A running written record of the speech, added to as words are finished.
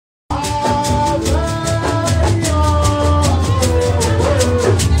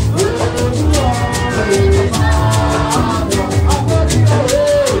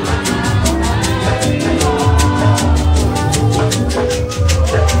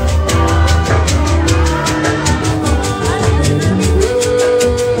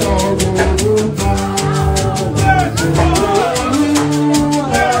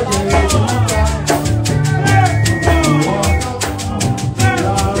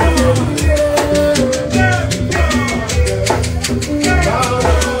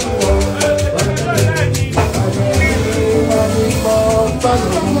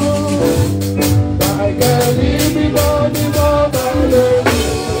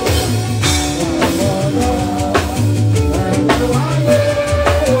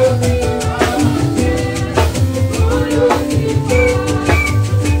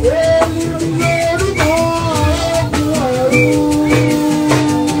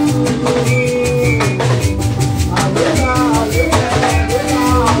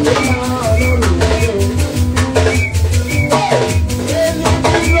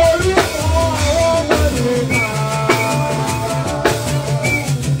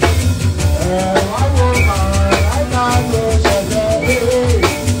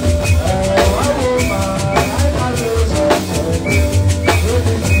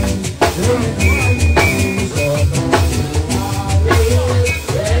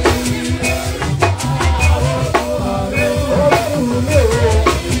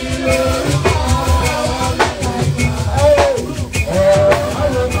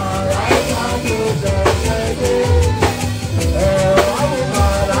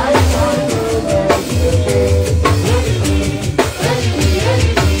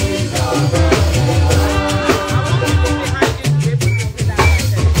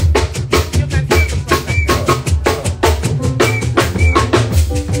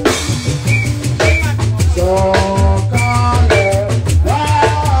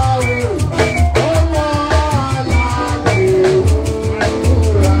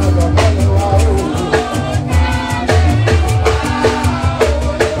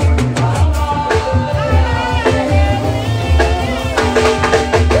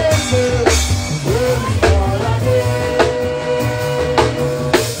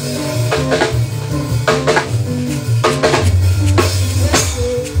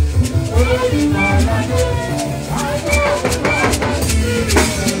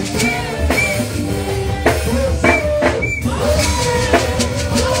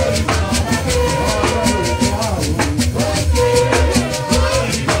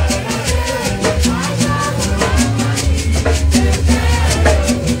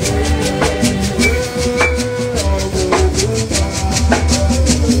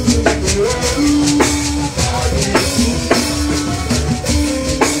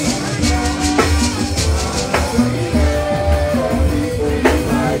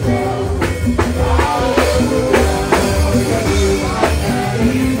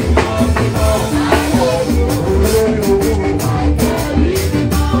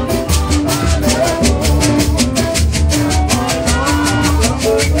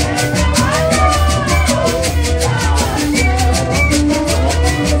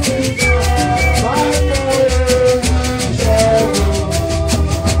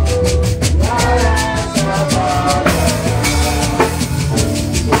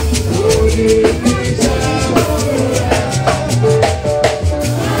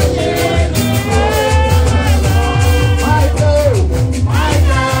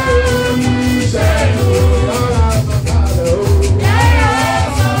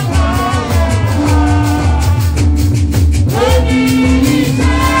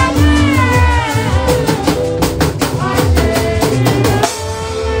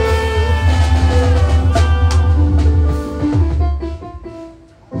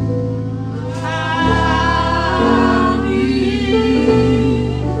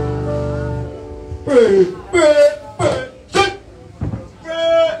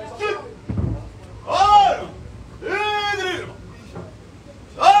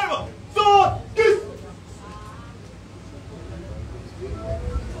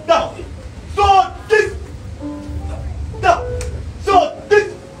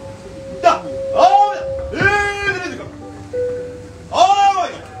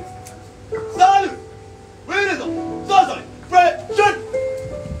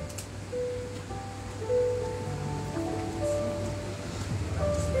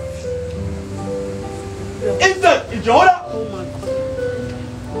your order. Oh my God.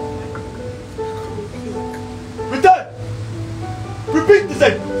 Return. Repeat the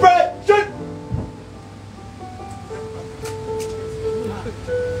same. Friction.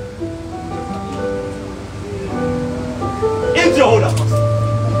 Into your holder.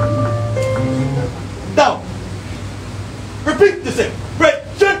 Down. Repeat the same.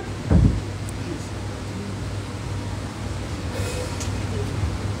 Friction.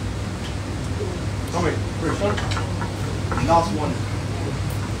 Come here. Friction. Last one.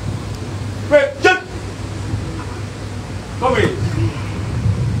 Friction. Come here.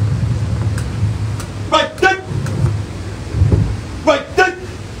 Right then. Right then.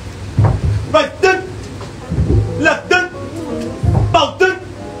 Right then. Left then. Bout then.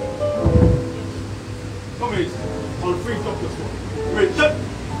 Come here. On free top this one. Right then.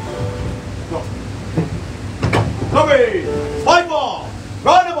 Go. Come here. 5-4.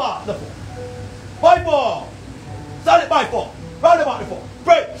 Roundabout the 4. 5-4. Solid by 4. Roundabout the 4.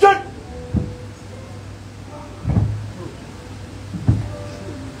 Break. Shut.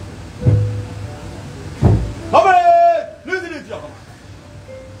 Come in! Lose it into your hand.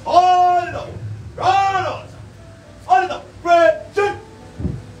 On it up. Round on. On it up. Break. Shut.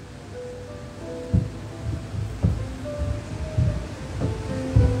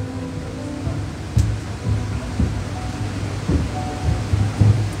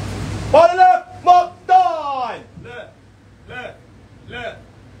 On the left. Mark time. Left. Left. Left.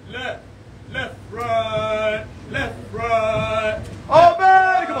 Left. Left. Right. Left. Right. Oh,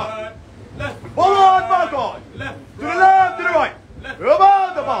 man. Come on. Left. Forward, mark on. Left. To the left, to the right. Left.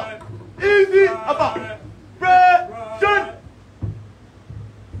 About the ball. Easy, about. Break. Shut.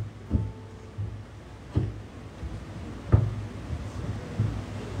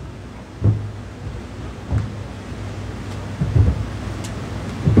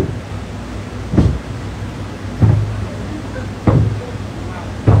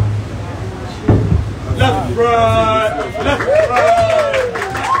 Left, right, left, right,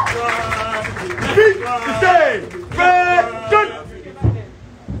 left, right. Repeat the same. Break. Shut.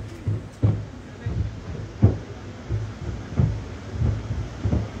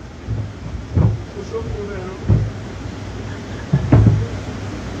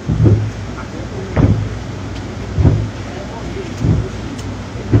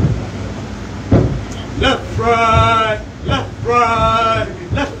 Left, right, left, right,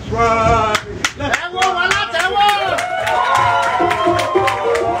 left, right.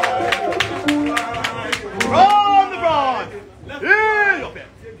 From the front. In up it.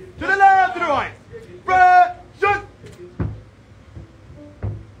 To the left, to the right. Break. Shut.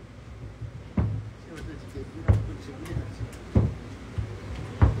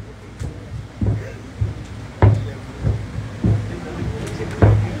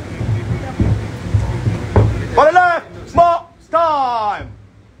 On the left. Smart time.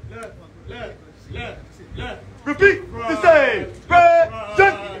 Left, left, left, left. Repeat the same. Break.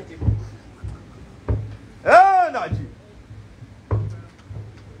 Shut. And IG.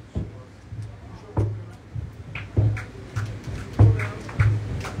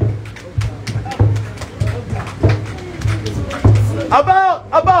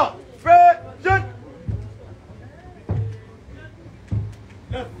 About. Break. Shut.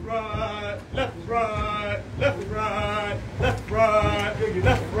 Left, right, left, right, left, right, left, right,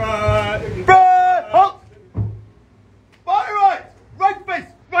 left, right. Break. Halt. Body right. Right face.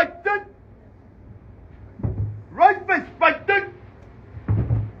 Right turn. Right face. Right turn.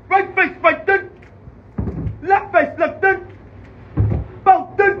 Right face. Right turn. Left face. Left turn.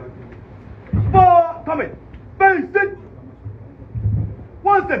 Bout turn. 4 coming. Face in.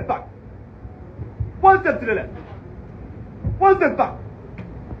 1 step back. 1 step to the left. 1 step back.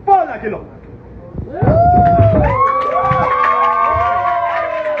 Fall like a log.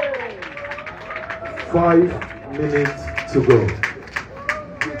 5 minutes to go.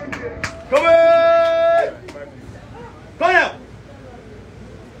 Come in! Go now!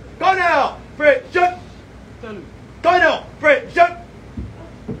 Go now! Break, shut! Go now! Break, shut!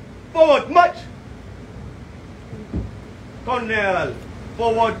 Forward, much! Cornell!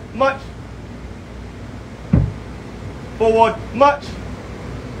 Forward, much! Forward, much!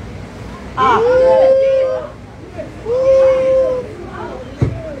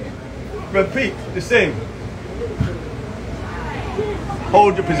 Repeat the same.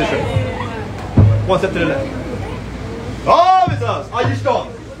 Hold your position. 1 step to the left. Officers, are you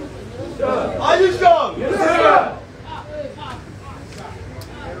strong? Sir. Are you strong? Yes, sir.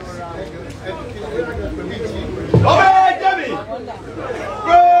 Okay, Debbie.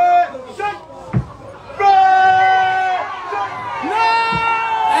 Break. Shut. Break. Shut. No.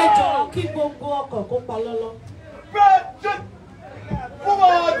 Ẹ jọ̀ọ́ kí gbogbo ọkọ̀ kó pa lọ́lọ́. Shut.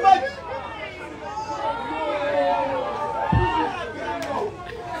 Forward, march.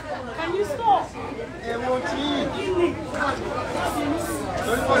 Can you stop?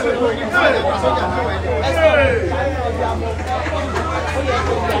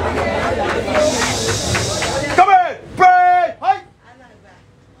 Come in. Pray. Hi.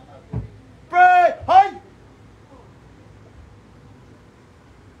 Pray. Hi.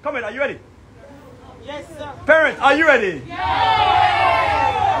 Come in. Are you ready? Yes, sir. Parents, are you ready?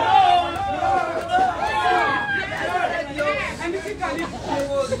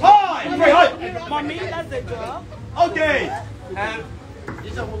 Hi. Pray. Hi. Mommy, that's the job. Okay.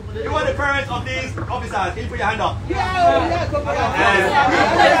 You are the parents of these officers. Can you put your hand up?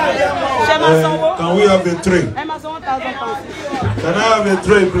 Can we have a tray? Emma, 1,000 pounds. Can I have a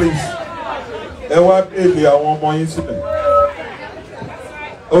tray, please? Ẹ wá bẹ́ẹ̀lì àwọn ọmọ yín sílẹ̀.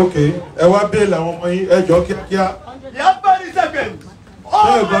 Okay. Ẹ wá bẹ́ẹ̀lì àwọn ọmọ yín. Ẹ jọ̀ọ́ kíákíá. You have 30 seconds.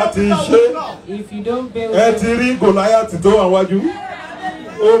 Ẹ bá ti ṣe. If you don't bail, Ẹ ti rí Gòláyátì tó wà wájú.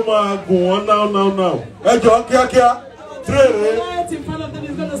 Ó máa gùn wọ́n now. Ẹ jọ̀ọ́ kíákíá. Tray rẹ̀. Goliath in front of them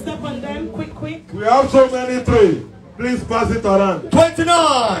is going to step on them. Quick. We have so many trays. Please pass it around.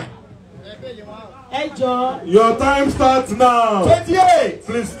 29. Hey, Joe. Your time starts now. 28.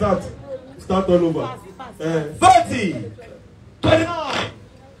 Please start. Start all over. 30. 29.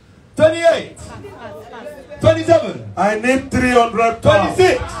 28. 27. I need 300 pounds.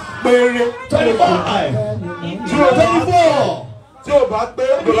 26. 25. 24. Tí o bá gbé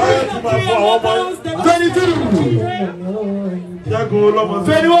Gòláyátì máa fún àwọn ọmọ yín. 22. Ṣẹ́gun olọ́mọ.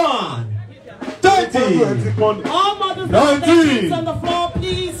 21. 30. All mothers 19. on the floor,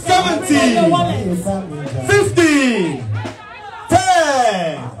 please. 17. The wallets. 15.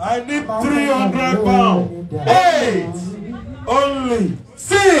 10. I need 300 pounds. 8. Only.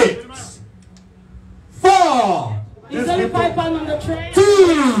 6. 4. Is only 5 pounds on the tray. 2.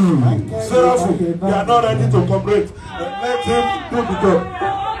 Seraphu, they are not ready to cooperate. Let him do the job.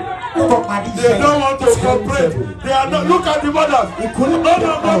 They don't want to cooperate. They are not. Look at the mothers. None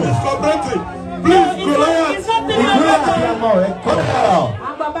of them is cooperating. Please, Goliath. It's not 300 pounds. Come down.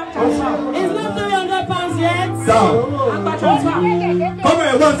 It's not 300 pounds yet. Down. Come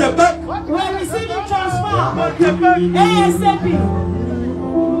here, one step back. We're receiving transfer. One step back. ASAP.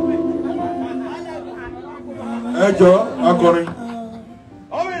 Ẹ jọ̀ọ́, akọrin.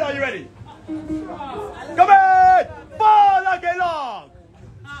 Owen, are you ready? Come in. Fall like a log.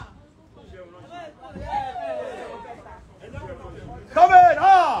 Come in.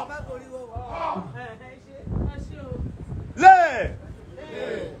 Ah. Le.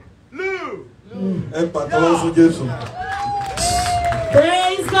 Lu. Ẹ pàtàkì fún Jésù.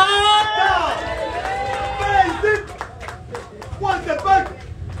 Praise God. Face it. One step back.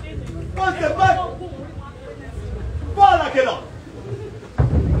 One step back. Fall like a log.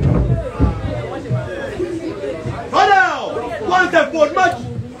 Go down. One step forward, much.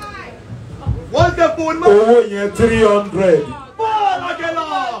 One step forward, much. Owó yẹn 300. Fall like a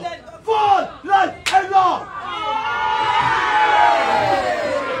log. Fall like a log.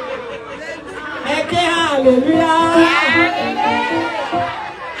 Hallelujah.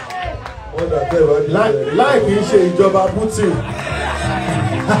 Wọ́n dàbẹ̀ wá ní láì kì í ṣe ìjọba Putin.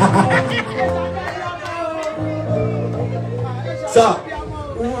 Sir,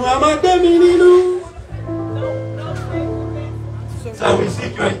 Mama Demi Ninu. So we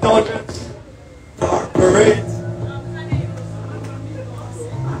seek your indulgence for our parade.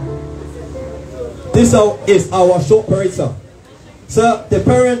 This is our short parade, sir. Sir, the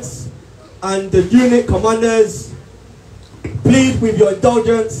parents and the unit commanders plead with your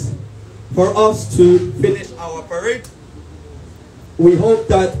indulgence for us to finish our parade. We hope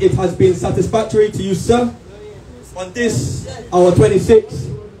that it has been satisfactory to you, sir, on this, our 26th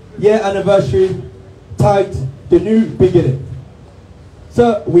year anniversary, tagged The New Beginning.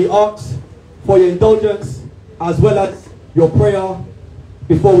 Sir, we ask for your indulgence as well as your prayer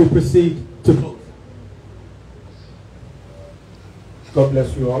before we proceed to close. God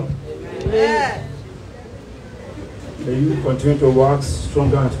bless you all. Amen. May you continue to work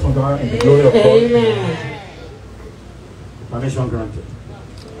stronger and stronger in the glory of God. Amen. Permission granted.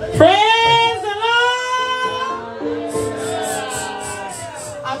 Praise the Lord.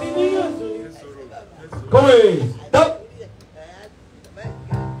 Happy New Year. Come in. Up.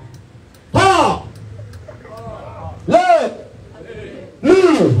 Ha. Left.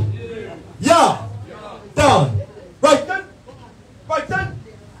 Lu. Ya. Down. Right turn. Right turn.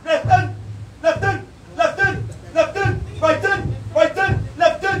 Left turn. Left turn. Left turn. Left turn. Right turn. Right turn.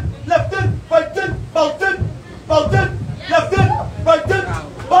 Left turn. Left turn. Right turn. Bow turn. Bow turn. Left turn. Right turn.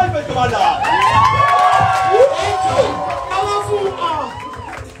 Bye, Mr. Commander.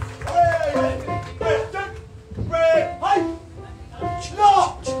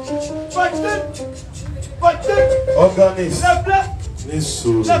 Janice. Left, left.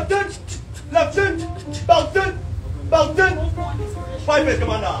 Nisu. Left turn. Left turn. Back turn. Back turn. 5 minutes,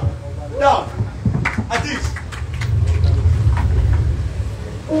 commander. Down. At this.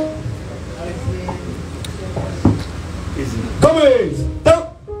 Easy. Coming.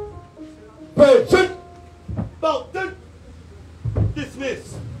 Down. Position. Back turn.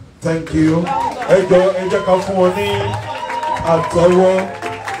 Dismiss. Thank you. Ẹ jẹ́ ká fún wọn ní àtẹ́wọ́.